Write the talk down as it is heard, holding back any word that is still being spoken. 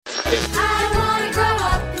I wanna grow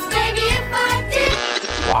up, 'cause maybe if I did.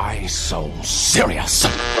 Why so serious?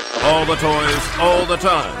 All the toys, all the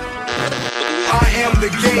time. I am the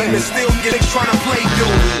game and still getting trying to play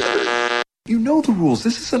dude. You know the rules.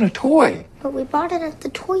 This isn't a toy. But we bought it at the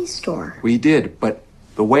toy store. We did, but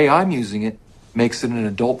the way I'm using it makes it an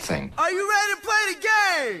adult thing. Are you ready to play the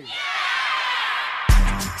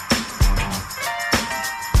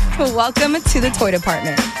game? Welcome to the Toy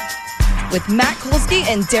Department with Matt Kolsky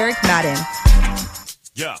and Derek Madden.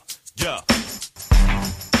 Yeah.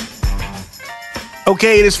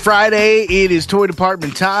 Okay, it is Friday. It is Toy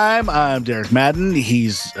Department time. I'm Derek Madden.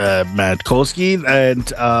 He's Matt Kolsky,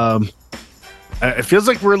 and it feels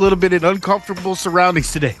like we're a little bit in uncomfortable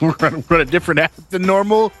surroundings today. We're on a different app than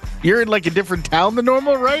normal. You're in like a different town than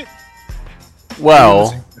normal, right?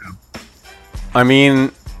 Well, I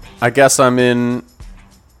mean, I guess I'm in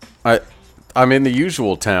the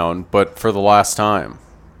usual town, but for the last time.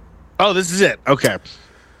 Oh, this is it. Okay.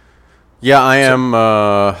 Yeah, I am.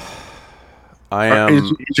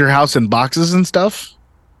 Is your house in boxes and stuff?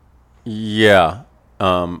 Yeah.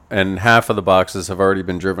 And half of the boxes have already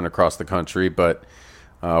been driven across the country, but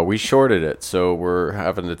we shorted it, so we're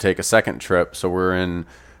having to take a second trip. So we're in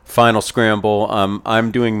final scramble.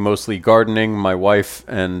 I'm doing mostly gardening. My wife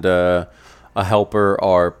and a helper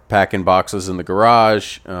are packing boxes in the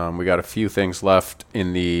garage. We got a few things left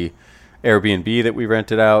in the Airbnb that we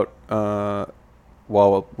rented out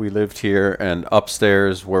while we lived here, and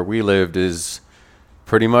upstairs where we lived is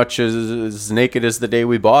pretty much as naked as the day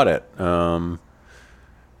we bought it.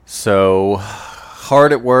 So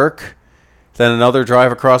hard at work, then another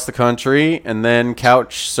drive across the country, and then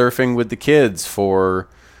couch surfing with the kids for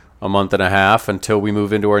a month and a half until we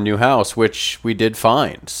move into our new house, which we did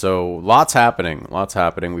find. So lots happening.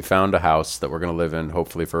 We found a house that we're going to live in,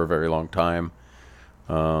 hopefully for a very long time.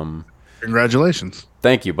 Congratulations.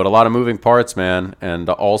 Thank you. But a lot of moving parts, man. And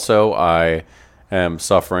also I am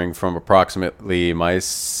suffering from approximately my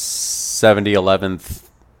 11th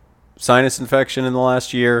sinus infection in the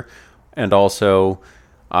last year. And also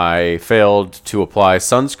I failed to apply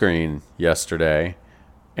sunscreen yesterday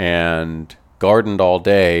and gardened all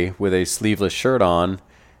day with a sleeveless shirt on.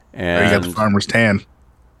 And you got the farmer's tan.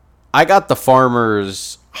 I got the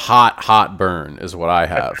farmer's hot burn is what I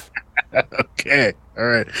have. Okay. All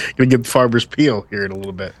right. Gonna get the farmer's peel here in a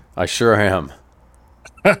little bit. I sure am.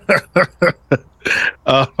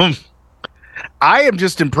 I am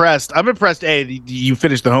just impressed. I'm impressed. You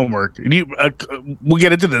finished the homework. We'll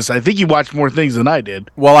get into this. I think you watched more things than I did.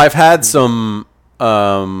 Well, I've had some,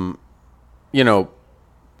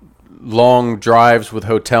 long drives with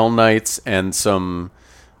hotel nights and some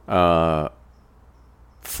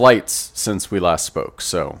flights since we last spoke.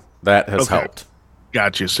 So that has helped.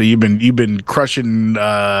 Got you. So you've been crushing,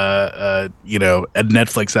 Netflix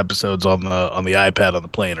episodes on the iPad on the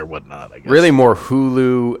plane or whatnot. I guess. Really more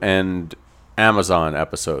Hulu and Amazon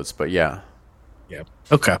episodes, but yeah. Yeah.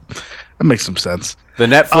 Okay. That makes some sense. The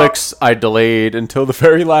Netflix I delayed until the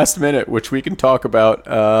very last minute, which we can talk about,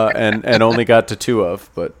 and only got to 2 of,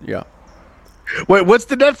 but yeah. Wait, what's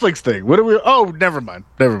the Netflix thing? What are we? Oh, never mind.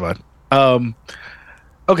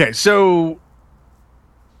 Okay, so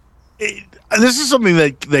this is something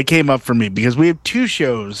that came up for me because we have 2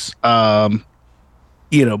 shows, Black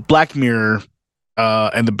Mirror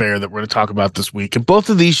and The Bear that we're going to talk about this week, and both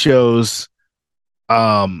of these shows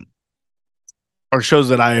are shows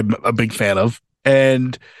that I am a big fan of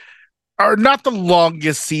and are not the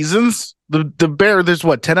longest seasons. The Bear, there's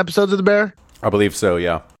 10 episodes of The Bear? I believe so,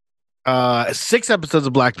 yeah. 6 episodes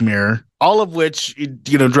of Black Mirror, all of which,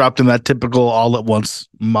 dropped in that typical all at once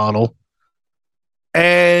model.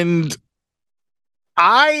 And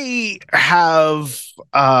I have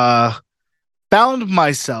found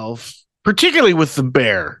myself, particularly with The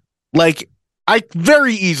Bear, like I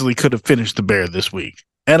very easily could have finished The Bear this week.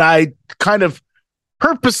 And I kind of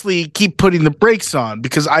purposely keep putting the brakes on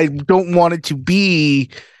because I don't want it to be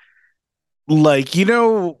like,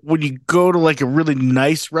 when you go to like a really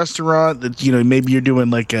nice restaurant that, maybe you're doing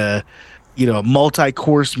like a,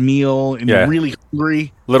 multi-course meal and you're really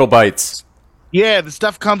hungry. Little bites. Yeah, the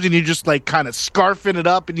stuff comes and you're just like kind of scarfing it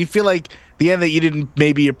up and you feel like the end that you didn't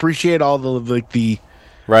maybe appreciate all the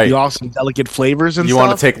awesome delicate flavors and you stuff.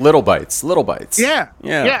 Want to take little bites. Yeah.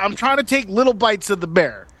 I'm trying to take little bites of The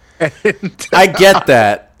Bear. I get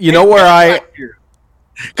that. You know where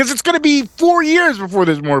because it's going to be 4 years before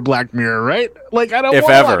there's more Black Mirror, right? Like I don't want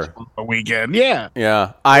to watch a weekend. Yeah.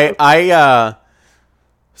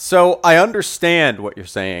 So I understand what you're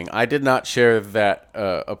saying. I did not share that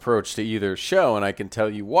approach to either show, and I can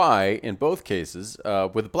tell you why in both cases.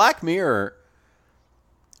 With Black Mirror,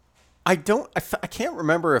 I can't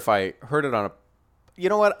remember if I heard it on a. You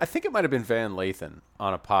know what? I think it might have been Van Lathan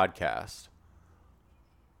on a podcast,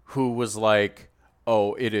 who was like,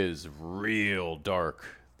 "Oh, it is real dark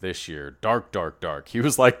this year. Dark, dark, dark." He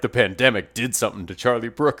was like, "The pandemic did something to Charlie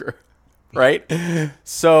Brooker," right?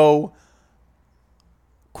 So,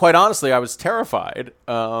 quite honestly, I was terrified,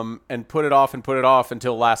 and put it off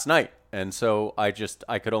until last night, and so I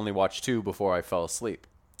could only watch 2 before I fell asleep.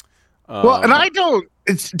 Well, and I don't.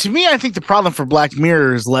 It's to me. I think the problem for Black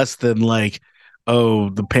Mirror is less than like, oh,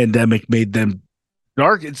 the pandemic made them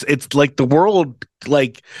dark. It's like the world,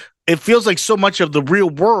 like it feels like so much of the real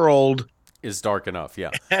world is dark enough. Yeah,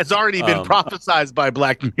 has already been prophesized by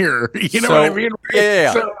Black Mirror. You know so, what I mean?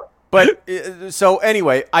 Yeah. So, but so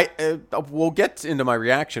anyway, we'll get into my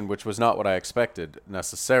reaction, which was not what I expected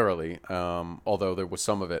necessarily. Although there was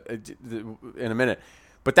some of it in a minute.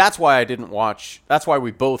 But that's why I didn't watch. That's why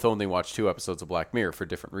we both only watched 2 episodes of Black Mirror for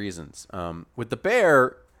different reasons. With The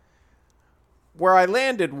Bear, where I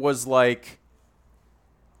landed was like,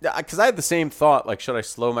 because I had the same thought, like, should I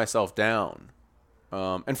slow myself down?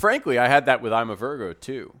 And frankly, I had that with I'm a Virgo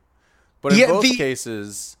too. But in both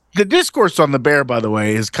cases, the discourse on The Bear, by the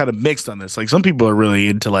way, is kind of mixed on this. Like, some people are really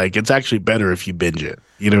into like it's actually better if you binge it.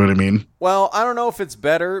 You know what I mean? Well, I don't know if it's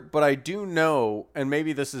better, but I do know, and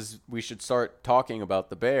maybe we should start talking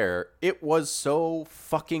about The Bear. It was so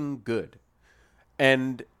fucking good.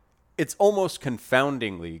 And it's almost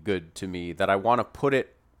confoundingly good to me that I want to put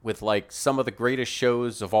it with like some of the greatest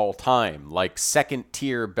shows of all time, like second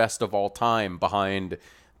tier best of all time behind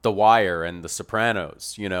The Wire and The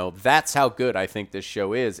Sopranos. You know, that's how good I think this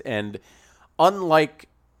show is. And unlike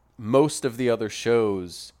most of the other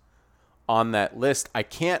shows on that list, I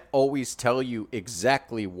can't always tell you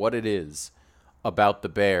exactly what it is about The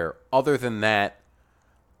Bear. Other than that,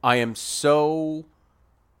 I am so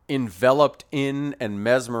enveloped in and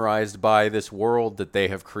mesmerized by this world that they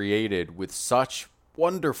have created with such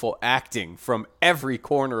wonderful acting from every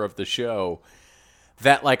corner of the show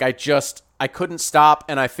that like I couldn't stop.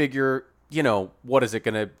 And I figure, you know, what is it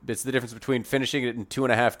going to, it's the difference between finishing it in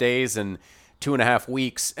 2.5 days and 2.5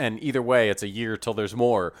 weeks. And either way, it's a year till there's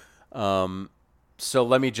more. So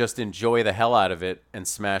let me just enjoy the hell out of it and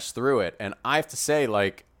smash through it. And I have to say,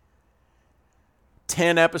 like,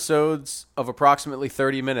 10 episodes of approximately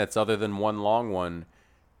 30 minutes other than one long one.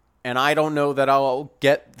 And I don't know that I'll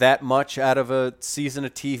get that much out of a season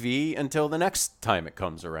of TV until the next time it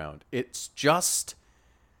comes around. It's just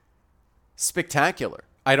spectacular.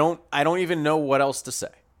 I don't even know what else to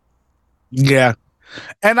say. Yeah.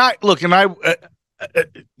 And I will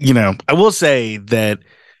say that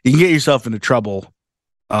you can get yourself into trouble,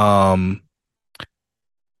 parsing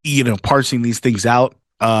these things out.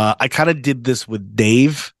 I kind of did this with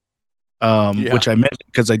Dave, which I mentioned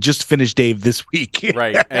because I just finished Dave this week.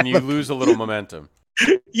 Right. And you lose a little momentum.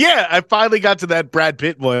 Yeah. I finally got to that Brad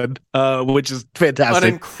Pitt one, which is fantastic. An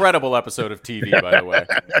incredible episode of TV, by the way.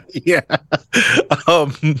 Yeah.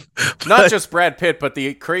 Not just Brad Pitt, but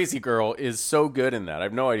the crazy girl is so good in that. I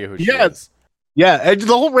have no idea who she is. Yeah, and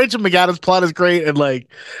the whole Rachel McAdams plot is great, and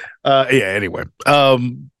anyway,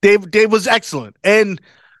 Dave was excellent, and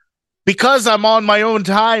because I'm on my own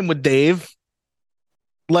time with Dave,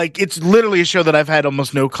 like it's literally a show that I've had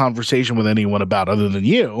almost no conversation with anyone about other than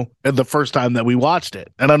you, and the first time that we watched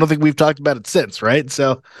it, and I don't think we've talked about it since, right?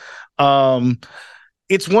 So,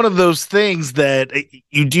 it's one of those things that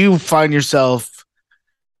you do find yourself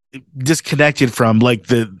disconnected from, like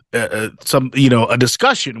a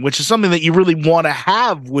discussion, which is something that you really want to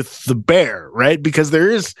have with The Bear, right? Because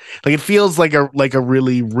there is like it feels like a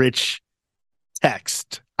really rich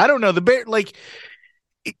text. I don't know, The Bear, like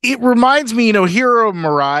it reminds me, Hiro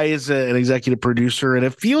Murai is an executive producer, and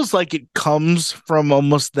it feels like it comes from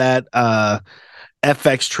almost that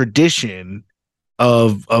FX tradition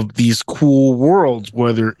of these cool worlds,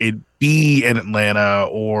 whether it be in Atlanta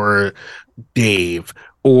or Dave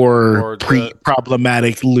or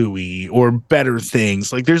problematic Louis or Better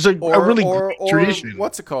Things. Like there's a really great tradition.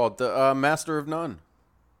 What's it called? The Master of None.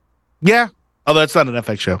 Yeah. Oh, that's not an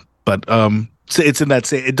FX show, but it's in that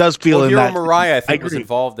same. It does feel in Hiro that. Murai, I think, was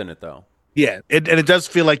involved in it though. Yeah, and it does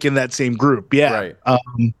feel like in that same group. Yeah. Right.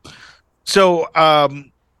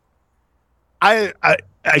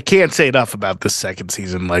 I can't say enough about this second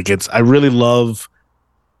season. Like I really love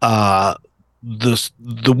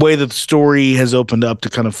the way that the story has opened up to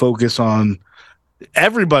kind of focus on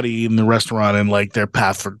everybody in the restaurant and like their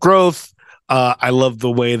path for growth. I love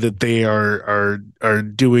the way that they are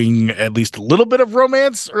doing at least a little bit of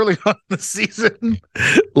romance early on in the season.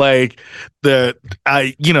 Like a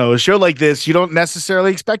show like this, you don't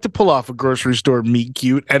necessarily expect to pull off a grocery store meet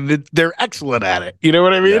cute, and they're excellent at it. You know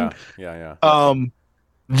what I mean? Yeah.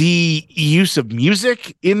 The use of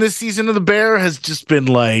music in this season of The Bear has just been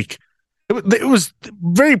like it was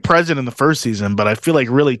very present in the first season, but I feel like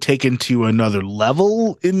really taken to another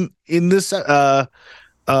level in this season.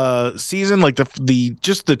 Like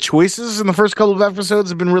the choices in the first couple of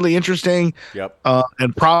episodes have been really interesting. Yep.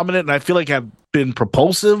 And prominent, and I feel like have been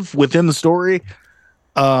propulsive within the story.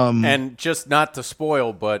 And just not to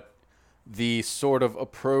spoil, but the sort of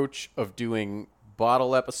approach of doing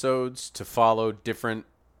bottle episodes to follow different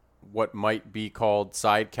what might be called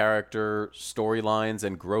side character storylines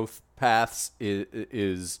and growth paths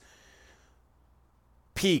is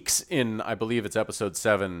peaks in, I believe it's episode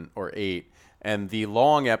 7 or 8. And the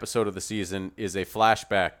long episode of the season is a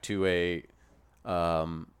flashback to a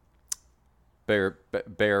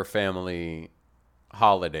bear family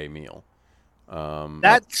holiday meal.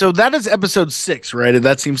 That is episode 6, right? And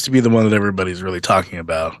that seems to be the one that everybody's really talking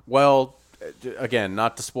about. Well, again,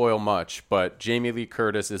 not to spoil much, but Jamie Lee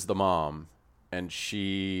Curtis is the mom, and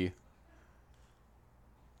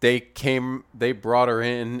they brought her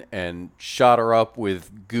in and shot her up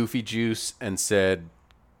with goofy juice and said,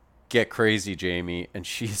 "Get crazy, Jamie," and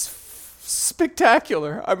she's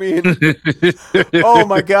spectacular. I mean, oh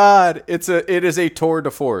my God, it is a tour de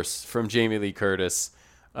force from Jamie Lee Curtis.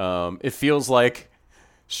 It feels like,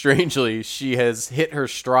 strangely, she has hit her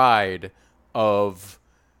stride of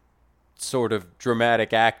sort of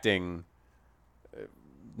dramatic acting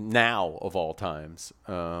now of all times.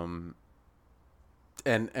 And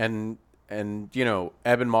Eben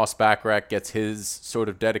Moss Backrack gets his sort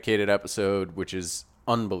of dedicated episode, which is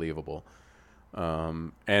unbelievable.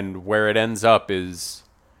 And where it ends up is,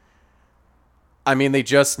 I mean, they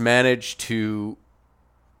just managed to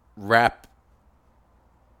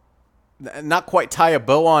not quite tie a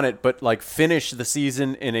bow on it, but like finish the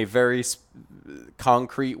season in a very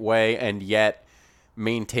concrete way, and yet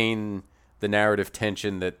maintain the narrative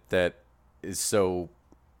tension that is so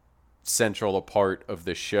central a part of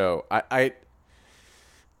the show. I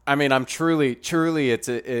mean, I'm truly it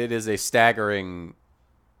is a staggering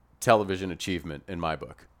television achievement in my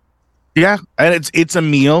book. Yeah, and it's a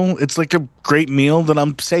meal. It's like a great meal that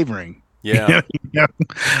I'm savoring. Yeah.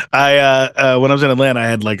 I when I was in Atlanta, I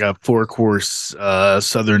had like a 4-course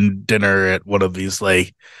Southern dinner at one of these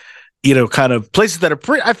kind of places that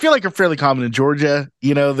I feel like are fairly common in Georgia.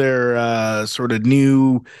 They're sort of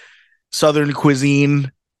new Southern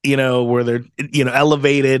cuisine, where they're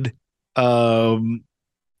elevated, but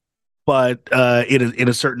in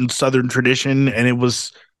a certain Southern tradition, and it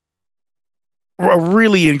was a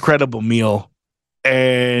really incredible meal.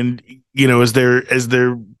 And as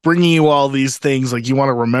they're bringing you all these things, like you want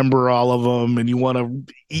to remember all of them, and you want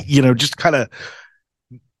to just kind of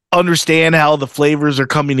understand how the flavors are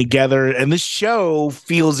coming together. And this show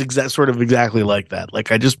feels exactly like that.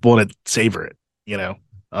 Like I just want to savor it.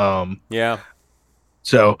 Yeah.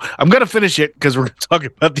 So I'm gonna finish it because we're gonna talk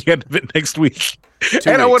about the end of it next week,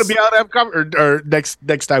 I want to be able to have or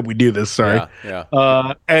next time we do this. Sorry,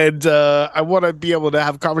 yeah. And I want to be able to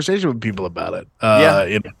have a conversation with people about it.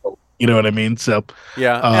 You know what I mean. So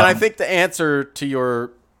yeah, and I think the answer to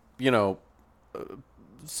your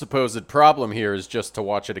supposed problem here is just to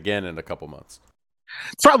watch it again in a couple months.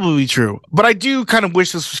 Probably true, but I do kind of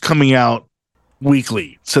wish this was coming out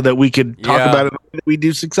weekly so that we could talk about it when we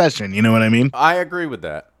do Succession. You know what I mean? I agree with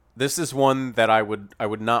that. This is one that I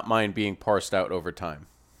would not mind being parsed out over time.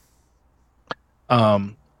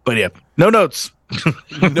 But yeah, no notes.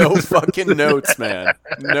 No fucking notes, man.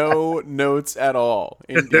 No notes at all.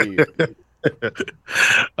 Indeed.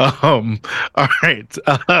 All right.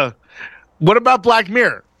 What about Black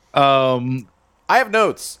Mirror? I have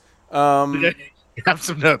notes. You have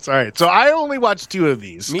some notes. All right. So I only watched 2 of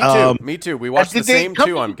these. Me too. We watched the same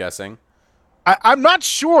 2, I'm guessing. I'm not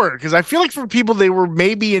sure, because I feel like for people they were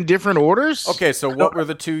maybe in different orders. Okay, so what were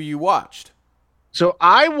the 2 you watched? So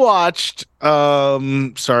I watched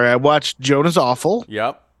I watched Jonah's Awful.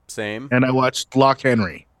 Yep, same. And I watched Lock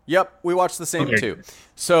Henry. Yep, we watched the same 2.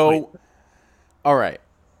 So all right.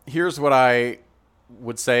 Here's what I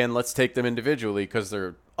would say, and let's take them individually because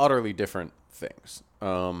they're utterly different things.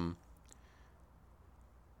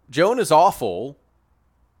 Jonah's Awful.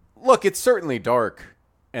 Look, it's certainly dark,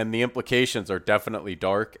 and the implications are definitely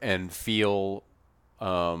dark and feel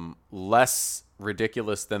less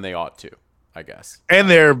ridiculous than they ought to, I guess. And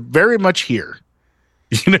they're very much here.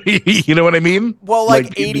 You know what I mean? Well, like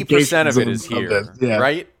 80% of it is here,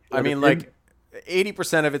 right? I mean, like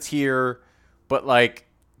 80% of it's here, but like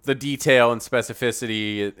the detail and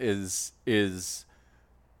specificity is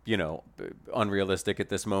unrealistic at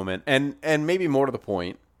this moment. And maybe more to the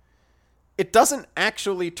point, it doesn't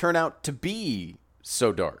actually turn out to be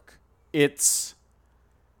so dark. It's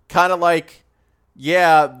kind of like,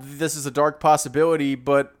 yeah, this is a dark possibility,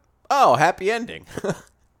 but oh, happy ending.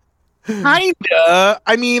 Kinda.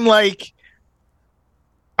 I mean, like,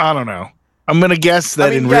 I don't know. I'm gonna guess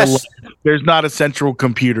that in real life, there's not a central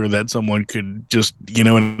computer that someone could just, you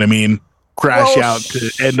know what I mean, crash out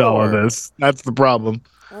to end all of this. That's the problem.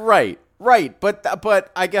 Right.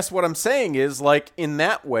 But I guess what I'm saying is, like, in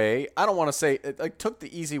that way, I don't want to say like took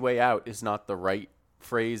the easy way out is not the right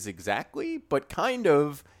phrase exactly, but kind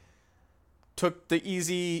of took the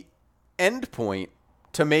easy end point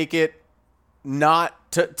to make it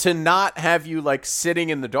not to not have you like sitting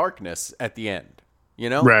in the darkness at the end, you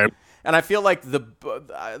know? Right. And I feel like the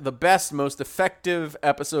best, most effective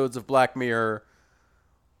episodes of Black Mirror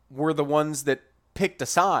were the ones that picked a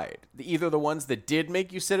side. Either the ones that did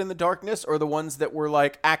make you sit in the darkness or the ones that were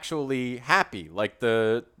like actually happy, like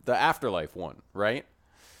the Afterlife one, right?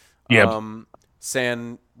 Yeah.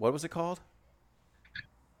 What was it called?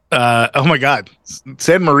 Oh my God,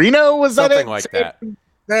 San Marino, was that Something it? like that.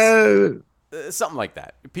 Something like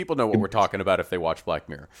that. People know what we're talking about if they watch Black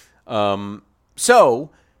Mirror.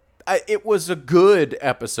 It was a good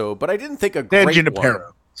episode, but I didn't think a great San Junipero.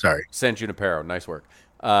 one. Sorry. San Junipero. Nice work.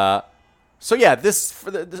 So yeah,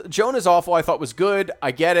 Joan is Awful I thought was good.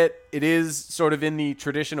 I get it. It is sort of in the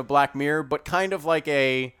tradition of Black Mirror, but kind of like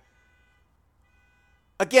again,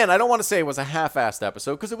 I don't want to say it was a half-assed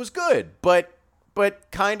episode because it was good, but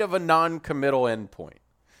kind of a non-committal endpoint,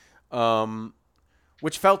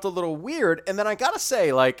 which felt a little weird. And then I gotta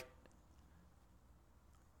say, like,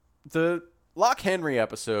 the Lock Henry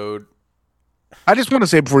episode. I just want to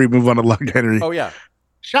say before you move on to Lock Henry. Oh yeah,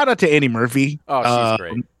 shout out to Annie Murphy. Oh, she's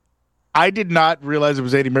great. I did not realize it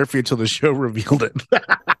was Annie Murphy until the show revealed it.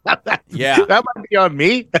 Yeah, that might be on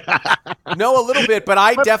me. No, a little bit, but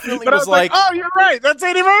I definitely but was like, "Oh, you're right. That's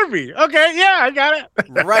Annie Murphy." Okay, yeah, I got it.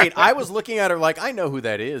 Right. I was looking at her like, I know who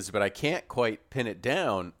that is, but I can't quite pin it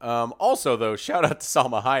down. Also, though, shout out to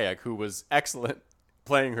Salma Hayek, who was excellent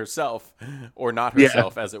playing herself, or not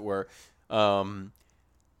herself, as it were.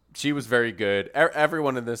 She was very good.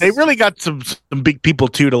 Everyone in this, they really got some big people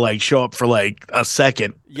too to like show up for like a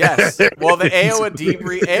second. Yes. Well, the Aowa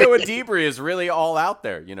Debris is really all out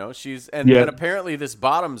there. You know, and apparently this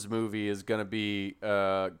Bottoms movie is going to be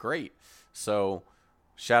great. So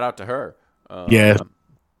shout out to her.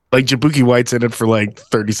 Like Jabuki White's in it for like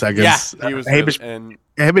 30 seconds. Yeah, he was.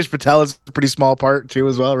 Hamish Patel is a pretty small part too,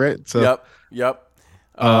 as well, right? So yep.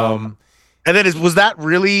 And then was that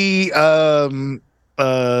really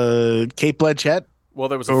Kate Blanchett? Well,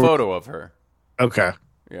 there was a photo of her. Okay.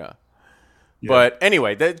 Yeah. But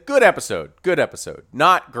anyway, good episode.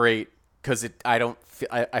 Not great because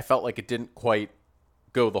I felt like it didn't quite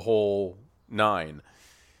go the whole 9.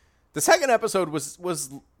 The second episode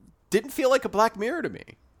didn't feel like a Black Mirror to me.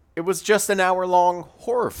 It was just an hour-long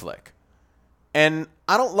horror flick. And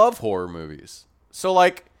I don't love horror movies. So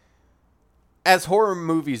like, as horror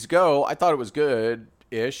movies go, I thought it was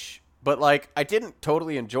good-ish. But like, I didn't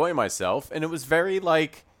totally enjoy myself. And it was very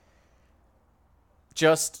like,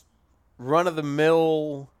 just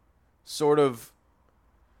run-of-the-mill sort of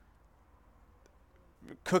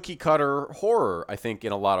cookie-cutter horror, I think,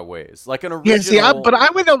 in a lot of ways. Like an original... but I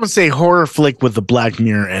would almost say horror flick with the Black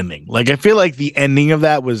Mirror ending. Like, I feel like the ending of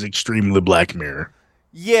that was extremely Black Mirror.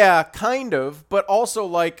 Yeah, kind of. But also,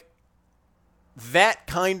 like, that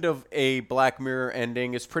kind of a Black Mirror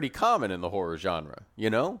ending is pretty common in the horror genre, you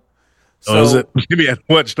know? So, is it? Maybe I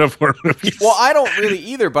watched enough horror movies. Well, I don't really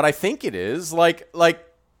either, but I think it is. Like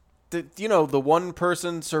the one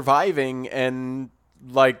person surviving and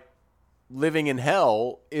like living in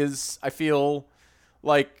hell is, I feel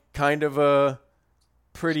like, kind of a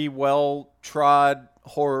pretty well trod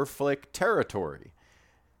horror flick territory.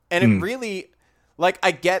 And it really, like,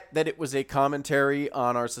 I get that it was a commentary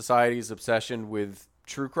on our society's obsession with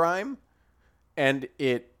true crime, and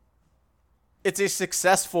it's a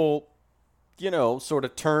successful, sort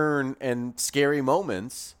of turn and scary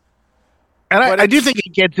moments. And I do think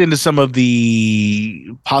it gets into some of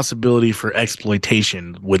the possibility for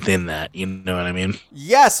exploitation within that. You know what I mean?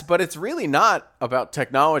 Yes, but it's really not about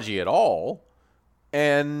technology at all.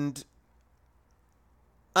 And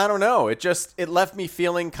I don't know. It left me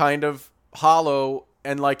feeling kind of hollow,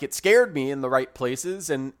 and like it scared me in the right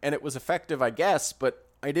places, and it was effective, I guess. But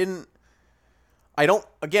I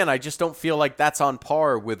just don't feel like that's on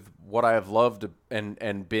par with what I have loved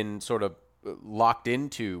and been sort of locked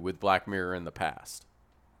into with Black Mirror in the past.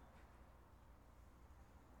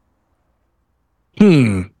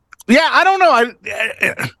 Yeah, I don't know.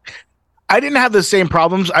 I didn't have the same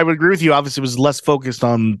problems. I would agree with you. Obviously, it was less focused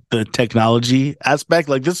on the technology aspect.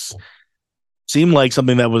 Like this seemed like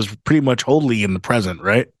something that was pretty much wholly in the present,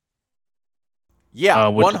 right? Yeah,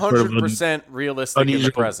 Which is sort of 100% realistic in the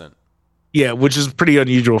unusual. present. Yeah, which is pretty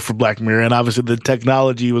unusual for Black Mirror. And obviously, the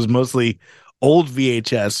technology was mostly old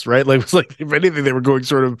VHS, right? Like, it was like, if anything, they were going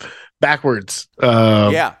sort of backwards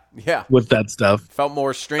Yeah. with that stuff. Felt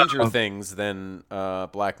more Stranger Things than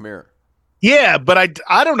Black Mirror. Yeah, but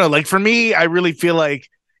I don't know. Like, for me, I really feel like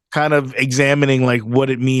kind of examining like what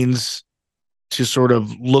it means to sort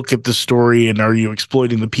of look at the story and are you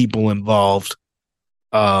exploiting the people involved.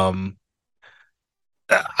 I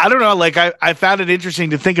don't know. Like, I found it interesting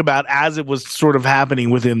to think about as it was sort of happening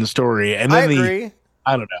within the story. And then I agree.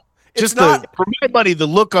 I don't know. It's Just not- for my money, the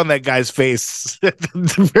look on that guy's face at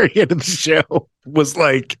the very end of the show was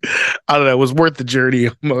like, I don't know, it was worth the journey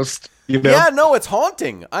almost. You know? Yeah, no, it's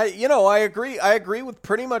haunting. I agree. I agree with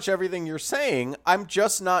pretty much everything you're saying. I'm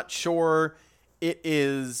just not sure it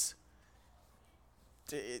is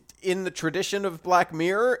in the tradition of Black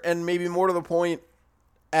Mirror, and maybe more to the point,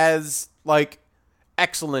 as like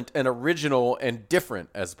excellent and original and different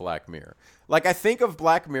as Black Mirror. Like, I think of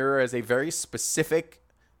Black Mirror as a very specific,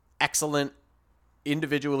 excellent,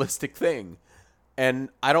 individualistic thing. And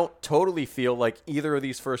I don't totally feel like either of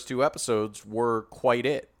these first two episodes were quite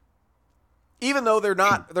it. Even though they're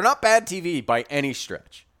not bad TV by any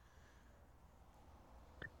stretch.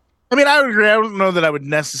 I mean, I would agree. I don't know that I would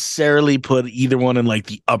necessarily put either one in like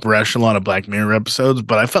the upper echelon of Black Mirror episodes,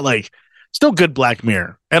 but I felt like still good Black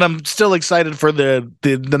Mirror, and I'm still excited for the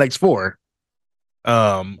next four.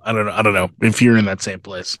 I don't know if you're in that same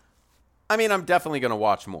place. I mean, I'm definitely going to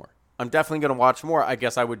watch more. I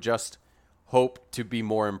guess I would just hope to be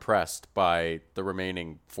more impressed by the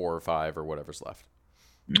remaining 4 or 5 or whatever's left.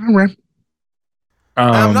 All right.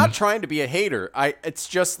 I'm not trying to be a hater. It's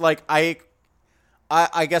just like I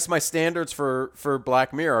guess my standards for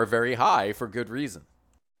Black Mirror are very high for good reason.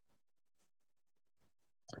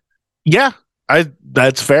 Yeah,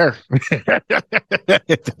 that's fair.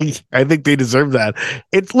 I think they deserve that.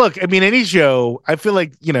 Look, I mean, any show, I feel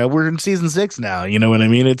like, we're in season 6 now, you know what I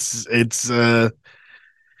mean? It's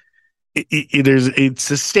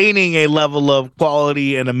sustaining a level of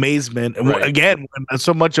quality and amazement. And Right. again, when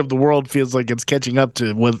so much of the world feels like it's catching up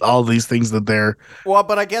to with all these things that they're Well,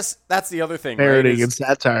 but I guess that's the other thing, right? parroting and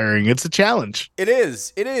satiring. It's a challenge. It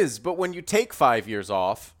is. But when you take 5 years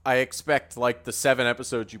off, I expect like the 7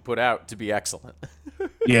 episodes you put out to be excellent.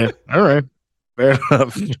 Yeah. All right. Fair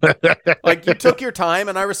enough. Like, you took your time,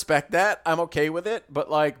 and I respect that. I'm okay with it,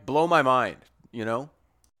 but like, blow my mind, you know?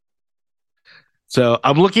 So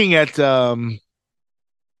I'm looking at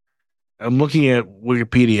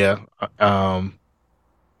Wikipedia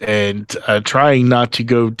and trying not to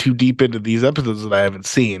go too deep into these episodes that I haven't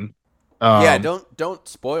seen. Yeah, don't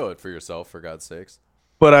spoil it for yourself, for God's sakes.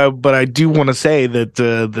 But I do want to say that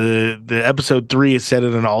the episode 3 is set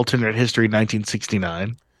in an alternate history,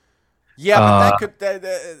 1969. Yeah, but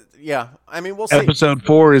yeah. I mean, we'll see. Episode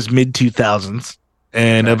 4 is mid 2000s,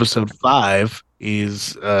 and Okay. episode 5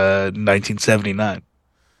 is 1979.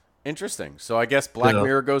 Interesting. So I guess Black Yeah.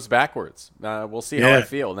 Mirror goes backwards. We'll see how Yeah. I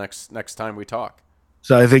feel next time we talk.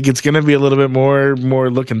 So I think it's going to be a little bit more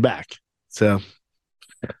looking back. So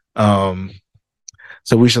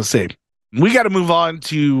we shall see. We got to move on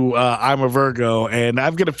to I'm a Virgo, and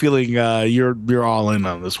I've got a feeling you're all in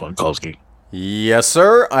on this one, Kolsky. Yes,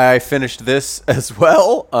 sir. I finished this as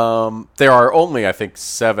well. There are only, I think,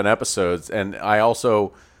 7 episodes, and I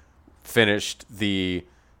also finished the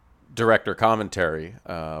director commentary,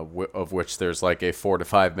 of which there's like a 4 to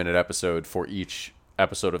 5 minute episode for each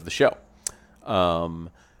episode of the show. And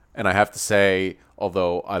I have to say,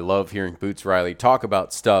 although I love hearing Boots Riley talk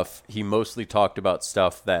about stuff, he mostly talked about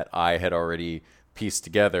stuff that I had already pieced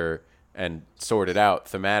together and sorted out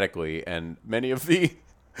thematically. And many of the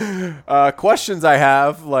questions I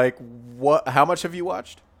have, like, how much have you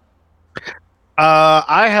watched?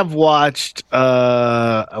 I have watched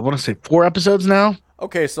I want to say 4 episodes now.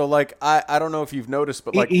 Okay, so like I don't know if you've noticed,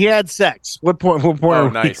 but like He had sex. What point? oh, are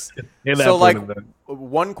we nice. in that So like point of it?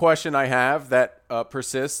 one question I have that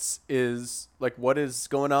persists is like, what is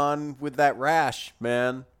going on with that rash,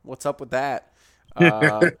 man? What's up with that?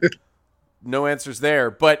 No answers there,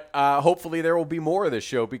 but hopefully there will be more of this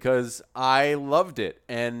show because I loved it.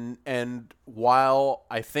 And while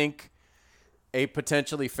I think a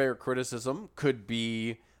potentially fair criticism could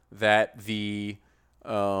be that the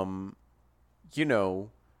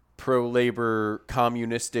pro-labor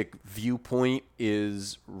communistic viewpoint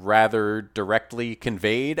is rather directly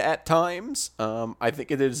conveyed at times. I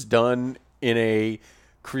think it is done in a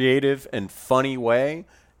creative and funny way.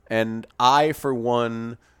 And I, for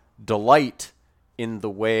one, delight in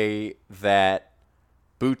the way that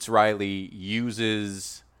Boots Riley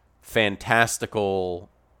uses fantastical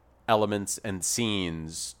elements and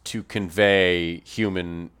scenes to convey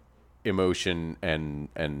human emotion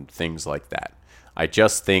and things like that. I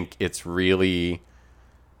just think it's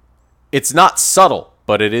not subtle,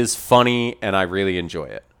 but it is funny, and I really enjoy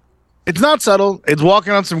it. It's not subtle. It's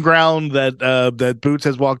walking on some ground that Boots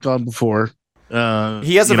has walked on before.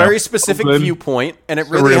 He has a very specific viewpoint, and it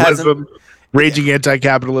really hasn't. Raging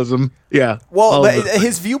anti-capitalism. Yeah. Well,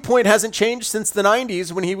 his viewpoint hasn't changed since the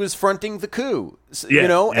 90s when he was fronting the coup.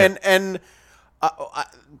 And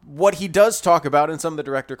what he does talk about in some of the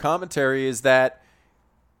director commentary is that,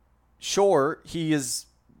 sure, he is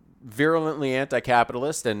virulently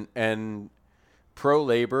anti-capitalist and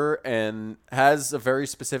pro-labor and has a very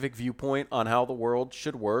specific viewpoint on how the world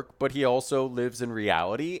should work, but he also lives in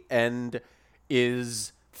reality and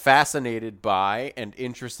is fascinated by and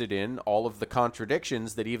interested in all of the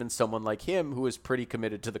contradictions that even someone like him, who is pretty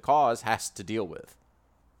committed to the cause, has to deal with.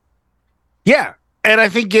 Yeah. And I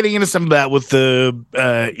think getting into some of that with the,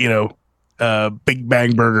 Big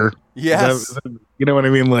Bang Burger. Yes. You know what I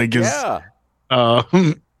mean? Like, is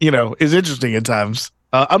interesting at times.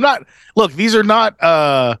 These are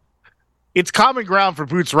not, it's common ground for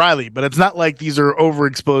Boots Riley, but it's not like these are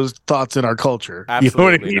overexposed thoughts in our culture.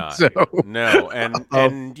 Absolutely you know what I mean? not. No.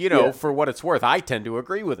 And for what it's worth, I tend to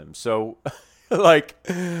agree with him. So like,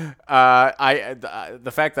 the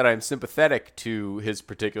fact that I'm sympathetic to his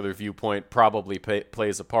particular viewpoint probably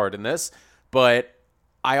plays a part in this, but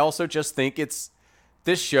I also just think this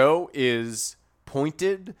show is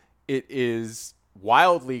pointed. It is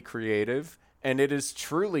wildly creative, and it is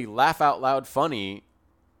truly laugh out loud funny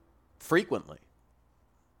frequently.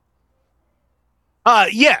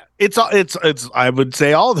 It's I would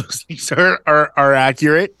say all those things are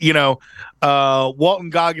accurate. Walton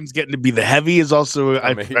Goggins getting to be the heavy is also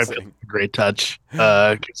I feel a great touch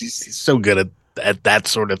because he's so good at that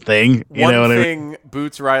sort of thing. One thing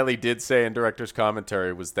Boots Riley did say in director's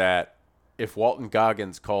commentary was that if Walton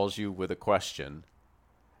Goggins calls you with a question,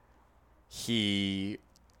 he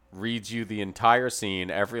reads you the entire scene,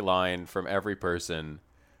 every line from every person,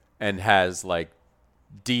 and has like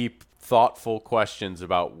deep, thoughtful questions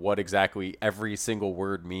about what exactly every single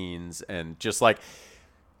word means, and just like,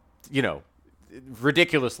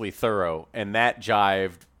 ridiculously thorough. And that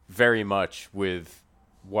jived very much with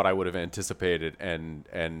what I would have anticipated,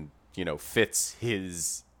 and fits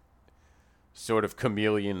his sort of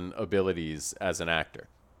chameleon abilities as an actor.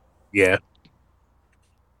 Yeah.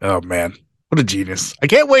 Oh man. What a genius. I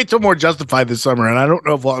can't wait till more Justified this summer, and I don't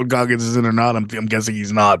know if Walton Goggins is in or not. I'm guessing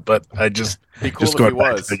he's not, but I just be cool just if going he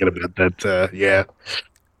back was. to thinking about that. Yeah.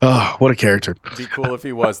 Oh, what a character. Be cool if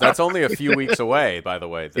he was. That's only a few weeks away, by the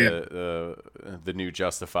way, the new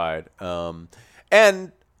Justified.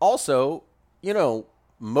 And also,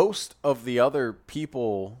 most of the other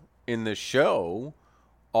people in the show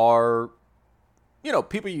are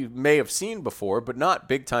people you may have seen before, but not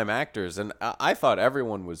big-time actors. And I thought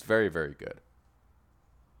everyone was very, very good.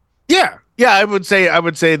 Yeah. I would say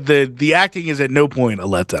the acting is at no point a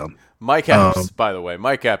letdown. Mike Epps, by the way.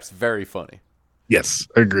 Mike Epps, very funny. Yes,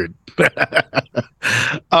 agreed.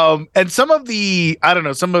 And some of the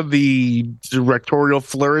directorial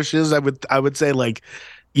flourishes, I would say, like,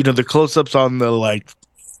 the close-ups on the, like,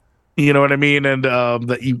 you know what I mean? And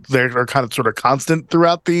they're kind of sort of constant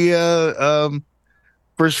throughout the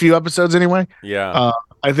first few episodes anyway. Yeah.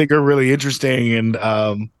 I think are really interesting, and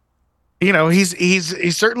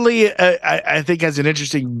he's certainly I think has an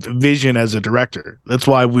interesting vision as a director. That's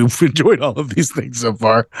why we've enjoyed all of these things so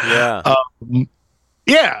far.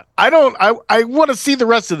 Yeah. I want to see the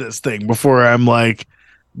rest of this thing before I'm like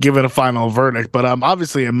giving a final verdict, but I'm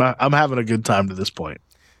having a good time to this point.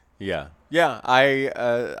 Yeah.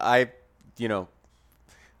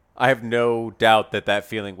 I have no doubt that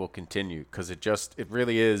feeling will continue, because it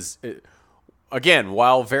really is. Again,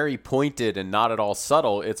 while very pointed and not at all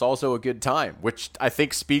subtle, it's also a good time, which I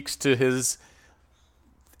think speaks to his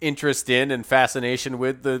interest in and fascination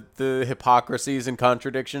with the hypocrisies and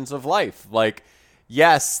contradictions of life. Like,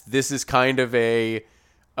 yes, this is kind of a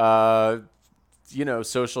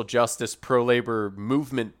social justice pro-labor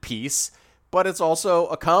movement piece, but it's also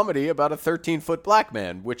a comedy about a 13-foot black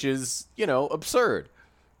man, which is, absurd.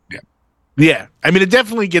 Yeah, I mean, it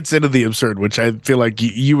definitely gets into the absurd, which I feel like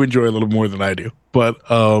you enjoy a little more than I do. But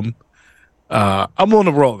I'm willing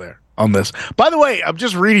to roll there. on this. By the way, I'm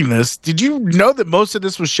just reading this. Did you know that most of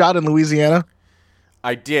this was shot in Louisiana?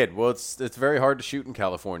 I did. Well, it's very hard to shoot in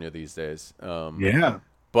California these days. Yeah.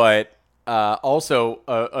 But also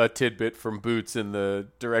a tidbit from Boots in the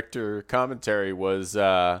director commentary was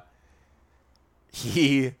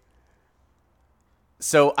he.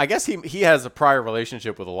 So I guess he has a prior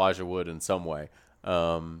relationship with Elijah Wood in some way,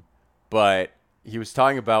 but he was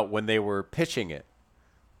talking about when they were pitching it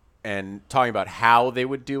and talking about how they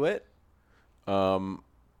would do it.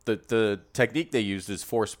 The technique they used is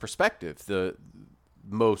forced perspective. The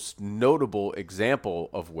most notable example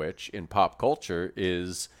of which in pop culture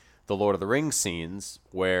is the Lord of the Rings scenes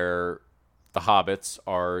where the hobbits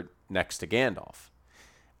are next to Gandalf.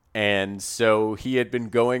 And so he had been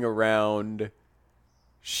going around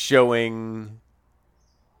showing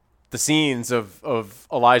the scenes of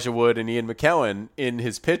Elijah Wood and Ian McKellen in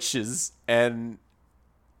his pitches, and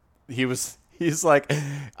he's like,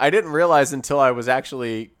 I didn't realize until I was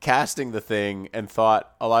actually casting the thing and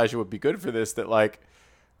thought Elijah would be good for this that like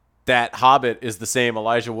that Hobbit is the same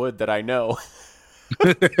Elijah Wood that I know.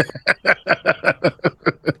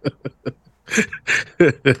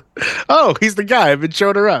 Oh, he's the guy I've been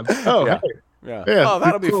showing around. Oh, Yeah. hey. Yeah. Yeah, Oh,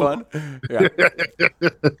 that'll be cool. fun. Yeah.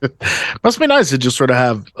 Must be nice to just sort of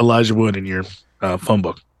have Elijah Wood in your phone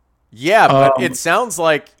book. Yeah, but it sounds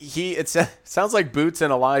like sounds like Boots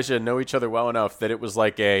and Elijah know each other well enough that it was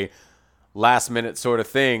like a last minute sort of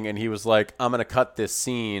thing, and he was like, I'm gonna cut this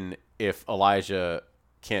scene if Elijah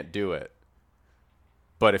can't do it.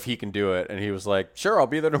 But if he can do it, and he was like, sure, I'll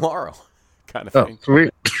be there tomorrow. Kind of thing.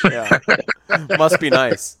 Sweet. Yeah. Must be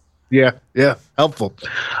nice. Yeah, helpful.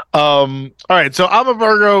 All right, so I'm a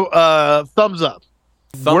Virgo. Thumbs up.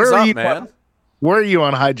 Thumbs up, man. Where are you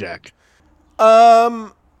on Hijack?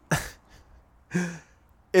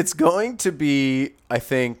 It's going to be, I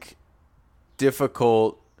think,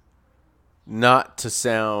 difficult not to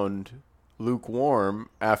sound lukewarm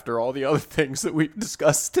after all the other things that we've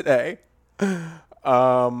discussed today. But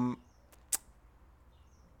I'll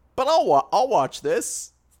watch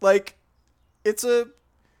this. Like, it's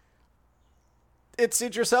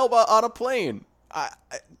Idris Elba on a plane.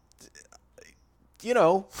 You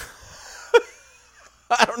know,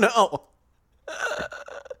 I don't know.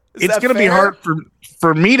 It's going to be hard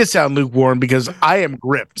for me to sound lukewarm because I am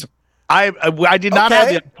gripped. I did not have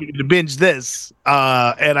the opportunity to binge this,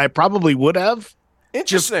 and I probably would have.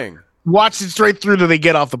 Interesting. Just watched it straight through till they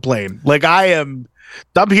get off the plane. Like I'm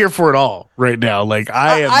here for it all right now. Like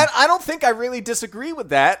I don't think I really disagree with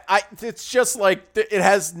that. It's just like it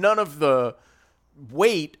has none of the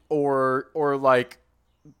weight or like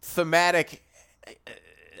thematic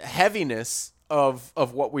heaviness of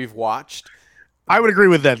what we've watched. I would agree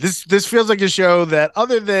with that. This feels like a show that,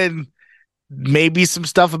 other than maybe some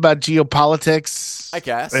stuff about geopolitics, I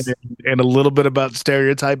guess, and a little bit about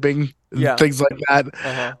stereotyping and things like that,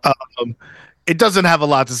 it doesn't have a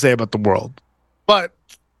lot to say about the world. But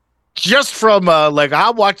just from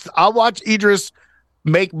I'll watch Idris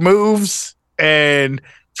make moves and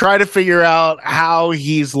try to figure out how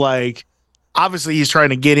he's like. Obviously, he's trying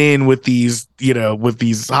to get in with these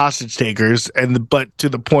hostage takers, but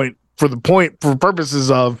for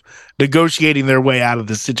purposes of negotiating their way out of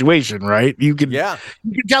this situation, right? You can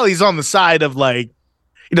tell he's on the side of the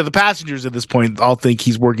passengers at this point all think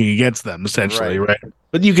he's working against them essentially, right?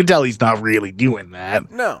 But you can tell he's not really doing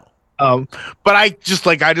that. No. But I just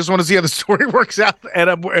want to see how the story works out,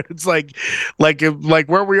 and it's like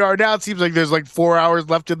where we are now. It seems like there's like 4 hours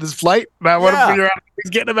left in this flight, and I want to figure out how he's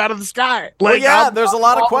getting him out of the sky. There's a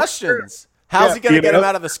lot of questions. How's he going to get him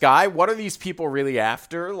out of the sky? What are these people really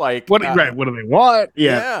after? Like, what do they want?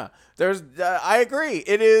 Yeah. There's. I agree.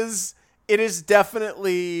 It is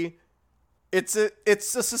definitely. It's a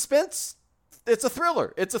suspense. It's a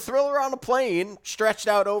thriller. It's a thriller on a plane stretched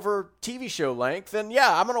out over TV show length. And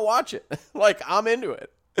yeah, I'm going to watch it. Like, I'm into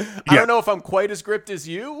it. I don't know if I'm quite as gripped as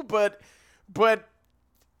you, but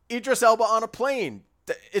Idris Elba on a plane,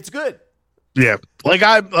 it's good. Yeah. Like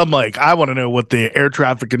I'm like, I want to know what the air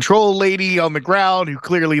traffic control lady on the ground who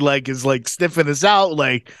clearly is sniffing this out,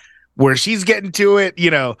 where she's getting to it,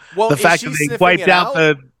 Well, the fact that they wiped out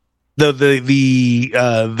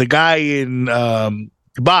the guy in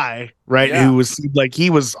Dubai, right? Yeah. Who seemed like he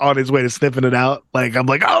was on his way to sniffing it out. Like, I'm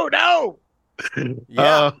like, oh no.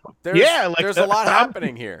 Yeah. There's a lot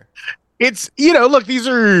happening here. It's look, these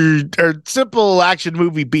are simple action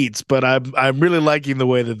movie beats, but I'm really liking the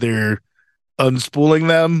way that they're unspooling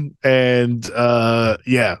them, and it's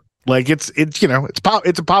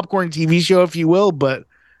a popcorn TV show, if you will, but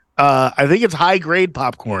I think it's high grade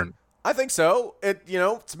popcorn. I think so.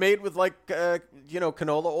 It's made with like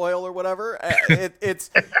canola oil or whatever. It's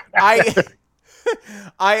I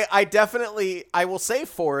I definitely I will say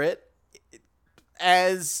for it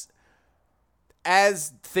as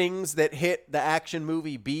things that hit the action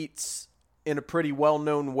movie beats in a pretty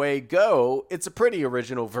well-known way go, it's a pretty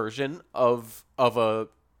original version of a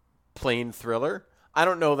plain thriller. I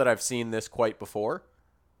don't know that I've seen this quite before.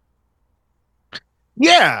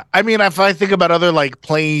 Yeah, I mean, if I think about other like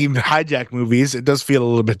plane hijack movies, it does feel a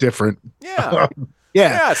little bit different. Yeah.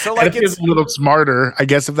 Yeah. So And like it feels a little smarter, I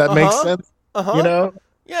guess, if that makes sense.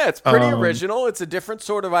 Yeah, it's pretty original. It's a different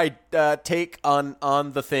sort of take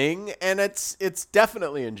on the thing, and it's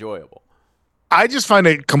definitely enjoyable. I just find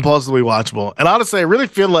it compulsively watchable, and honestly, I really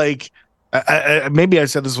feel like maybe I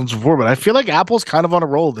said this once before, but I feel like Apple's kind of on a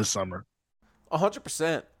roll this summer.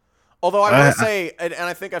 100%. Although I will say, and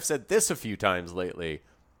I think I've said this a few times lately,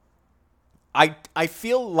 I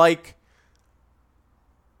feel like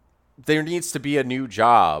there needs to be a new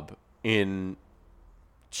job in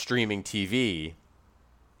streaming TV,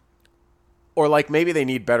 or like maybe they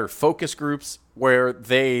need better focus groups where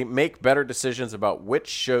they make better decisions about which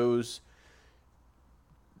shows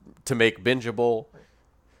to make bingeable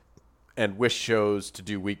and which shows to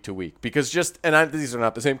do week to week. Because these are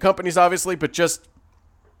not the same companies, obviously, but just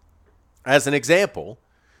as an example,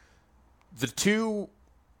 the two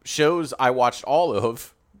shows I watched all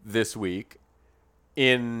of this week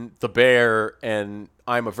in The Bear and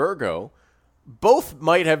I'm a Virgo, both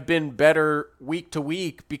might have been better week to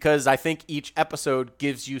week because I think each episode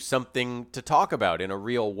gives you something to talk about in a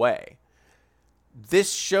real way.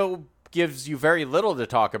 This show gives you very little to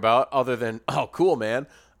talk about other than, oh, cool, man.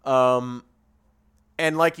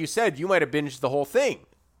 And like you said, you might have binged the whole thing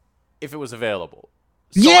if it was available.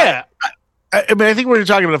 So I mean, I think when you're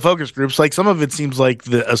talking about focus groups, like some of it seems like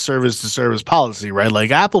a service to service policy, right?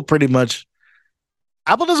 Like Apple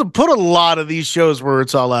doesn't put a lot of these shows where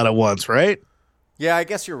it's all out at once, right? Yeah, I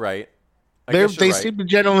guess you're right. They seem to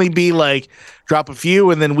generally be like drop a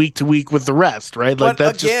few and then week to week with the rest, right? Like But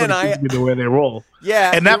that's again, just seems to be the way they roll.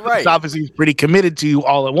 Yeah, and you're right. obviously is pretty committed to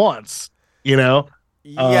all at once,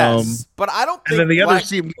 Yes, but I don't think. And then the others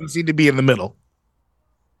seem to be in the middle.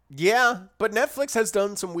 Yeah, but Netflix has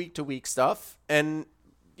done some week to week stuff, and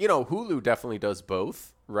Hulu definitely does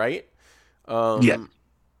both, right? Yeah,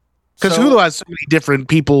 because Hulu has so many different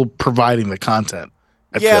people providing the content.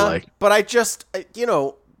 I feel like, but I just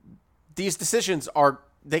these decisions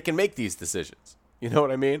they can make these decisions. You know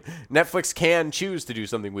what I mean? Netflix can choose to do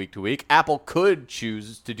something week to week. Apple could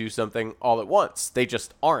choose to do something all at once. They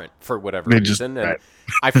just aren't for whatever reason. And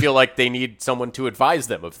I feel like they need someone to advise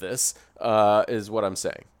them of this, is what I'm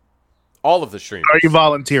saying. All of the streamers. Are you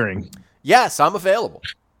volunteering? Yes, I'm available.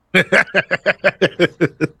 Yeah.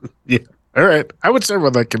 All right. I would serve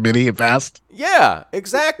on that committee if asked. Yeah,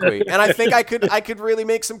 exactly. And I think I could really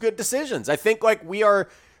make some good decisions. I think like we are,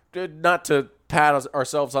 not to pat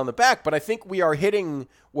ourselves on the back, but I think we are hitting,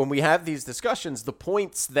 when we have these discussions, the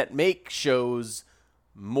points that make shows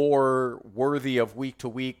more worthy of week to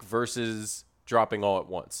week versus dropping all at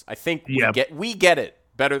once. I think we get it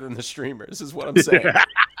better than the streamers is what I'm saying.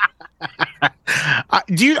 I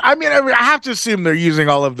have to assume they're using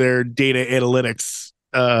all of their data analytics,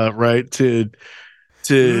 right? To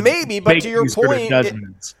maybe, but to your point,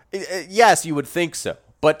 yes, you would think so.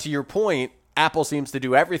 But to your point, Apple seems to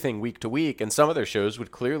do everything week to week, and some of their shows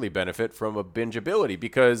would clearly benefit from a bingeability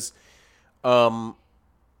because that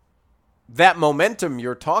momentum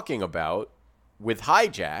you're talking about with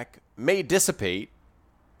Hijack may dissipate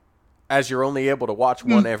as you're only able to watch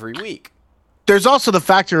one every week. There's also the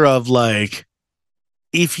factor of like,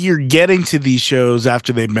 if you're getting to these shows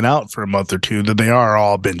after they've been out for a month or two, that they are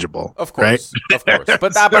all bingeable. Of course, right? Of course.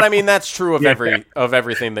 But I mean, that's true of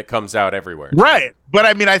everything that comes out everywhere. Right. But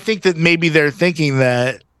I mean, I think that maybe they're thinking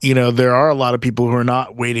that, there are a lot of people who are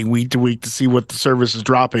not waiting week to week to see what the service is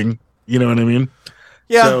dropping. You know what I mean?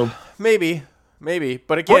 Yeah, so, maybe.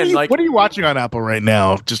 But again, what are you watching on Apple right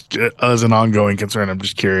now? Just as an ongoing concern, I'm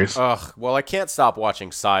just curious. Well, I can't stop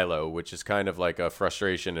watching Silo, which is kind of like a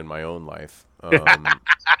frustration in my own life.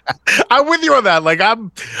 I'm with you on that. Like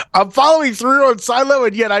I'm following through on Silo,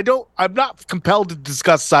 and yet I'm not compelled to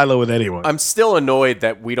discuss Silo with anyone. I'm still annoyed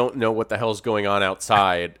that we don't know what the hell's going on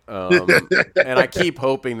outside. And I keep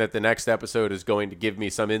hoping that the next episode is going to give me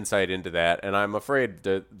some insight into that. And I'm afraid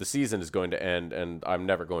the season is going to end, and I'm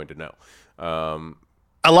never going to know.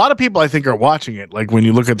 A lot of people, I think, are watching it. Like when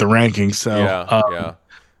you look at the rankings. So yeah.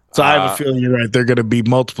 So I have a feeling you're right. They're going to be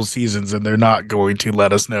multiple seasons, and they're not going to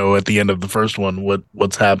let us know at the end of the first one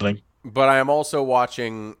what's happening. But I am also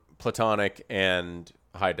watching Platonic and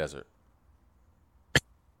High Desert.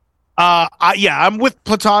 I'm with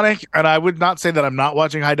Platonic, and I would not say that I'm not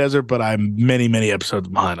watching High Desert, but I'm many, many episodes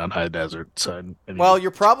behind on High Desert. So, well, you're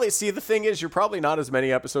probably the thing is you're probably not as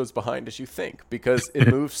many episodes behind as you think because it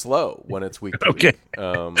moves slow when it's week to week.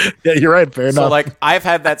 Yeah, you're right. Fair enough. So, like, I've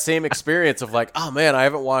had that same experience of like, oh man, I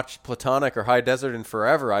haven't watched Platonic or High Desert in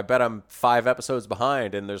forever. I bet I'm 5 episodes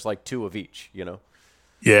behind, and there's like 2 of each.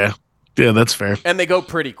 Yeah. Yeah, that's fair. And they go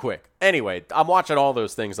pretty quick. Anyway, I'm watching all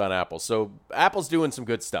those things on Apple. So Apple's doing some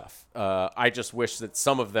good stuff. I just wish that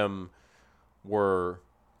some of them were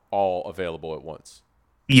all available at once.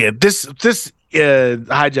 Yeah, this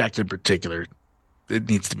Hijacked in particular, it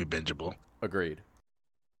needs to be bingeable. Agreed.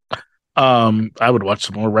 I would watch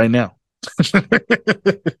some more right now.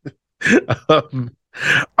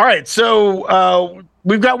 All right, so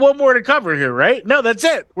we've got one more to cover here, right? No, that's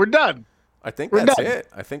it. We're done. I think that's it.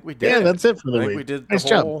 I think we did. Yeah, that's it for the week. I think we did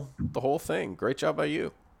the whole thing. Great job by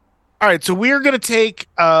you. All right, so we are going to take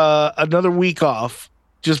another week off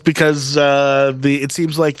just because it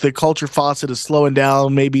seems like the culture faucet is slowing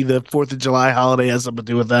down. Maybe the 4th of July holiday has something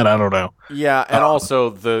to do with that. I don't know. Yeah, and also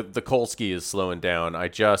the Kolsky is slowing down. I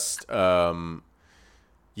just, I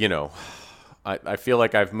feel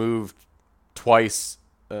like I've moved twice,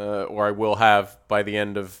 or I will have by the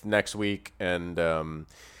end of next week, and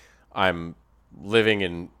I'm living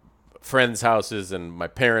in friends' houses and my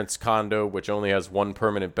parents' condo, which only has one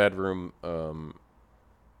permanent bedroom.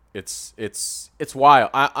 It's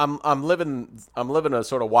wild. I'm living a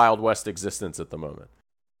sort of Wild West existence at the moment.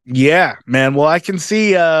 Yeah, man. Well, I can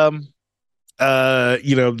see the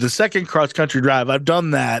second cross country drive. I've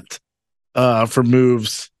done that for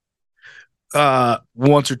moves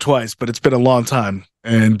once or twice, but it's been a long time.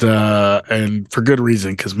 And for good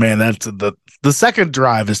reason, because man, that's the second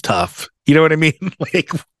drive is tough. You know what I mean?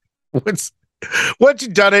 Like once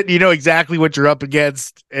you've done it, you know exactly what you're up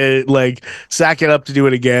against. Like sack it up to do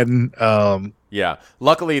it again. Yeah.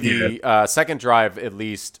 Luckily, the second drive, at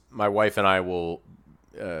least, my wife and I will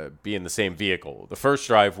be in the same vehicle. The first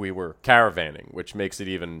drive, we were caravanning, which makes it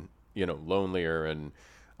even lonelier and.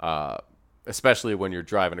 Especially when you're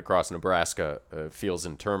driving across Nebraska, feels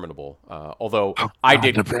interminable. Although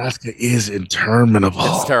Nebraska is interminable.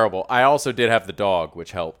 It's terrible. I also did have the dog,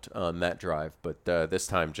 which helped on that drive, but this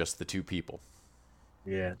time just the 2 people.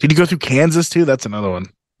 Yeah. Did you go through Kansas too? That's another one.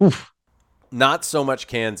 Oof. Not so much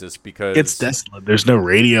Kansas because it's desolate. There's no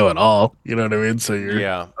radio at all. You know what I mean? So you're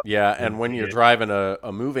yeah. And when you're driving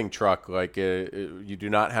a moving truck, like you do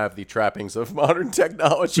not have the trappings of modern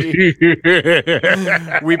technology.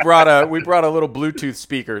 we brought a little Bluetooth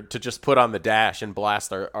speaker to just put on the dash and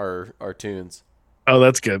blast our tunes. Oh,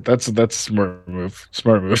 that's good. That's a smart move.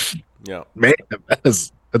 Smart move. Yeah, man,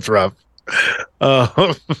 that's rough.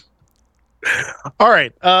 All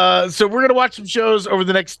right. So we're gonna watch some shows over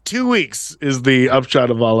the next 2 weeks. Is the upshot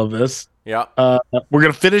of all of this? Yeah. We're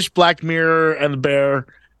gonna finish Black Mirror and The Bear,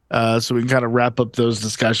 so we can kind of wrap up those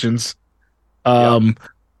discussions.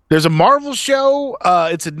 There's a Marvel show.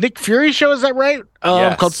 It's a Nick Fury show. Is that right?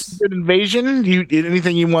 Yes. Called Secret Invasion.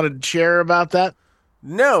 Anything you want to share about that?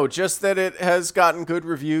 No, just that it has gotten good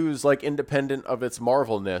reviews, like independent of its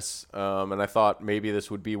Marvelness. And I thought maybe this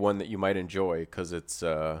would be one that you might enjoy because it's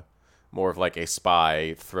more of like a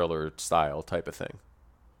spy thriller style type of thing.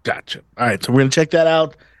 Gotcha. All right, so we're gonna check that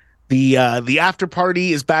out. The After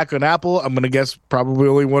Party is back on Apple. I'm gonna guess probably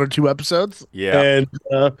only 1 or 2 episodes. Yeah, and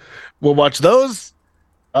we'll watch those.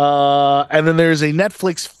 And then there's a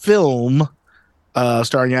Netflix film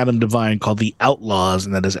starring Adam Devine called The Outlaws,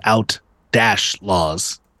 and that is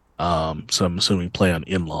Out-Laws. So I'm assuming play on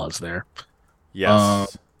in-laws there.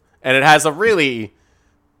 Yes, and it has a really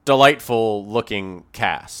delightful looking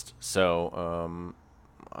cast. So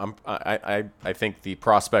I think the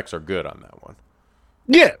prospects are good on that one.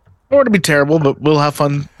 Yeah, or it'll be terrible, but we'll have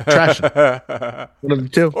fun trashing. One of the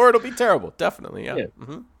two. Or it'll be terrible, definitely. Yeah.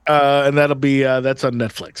 Mm-hmm. And that'll be that's on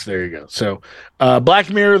Netflix. There you go. So Black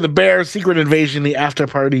Mirror, The Bear, Secret Invasion, The After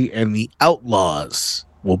Party, and The Outlaws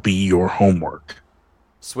will be your homework.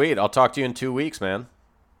 Sweet. I'll talk to you in 2 weeks, man.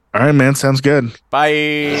 All right, man. Sounds good. Bye.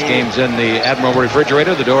 This game's in the Admiral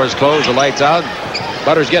refrigerator. The door's closed, the light's out.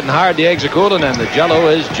 Butter's getting hard, the eggs are cooling, and the Jell-O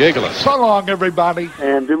is jiggling. So long, everybody.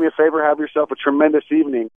 And do me a favor, have yourself a tremendous evening.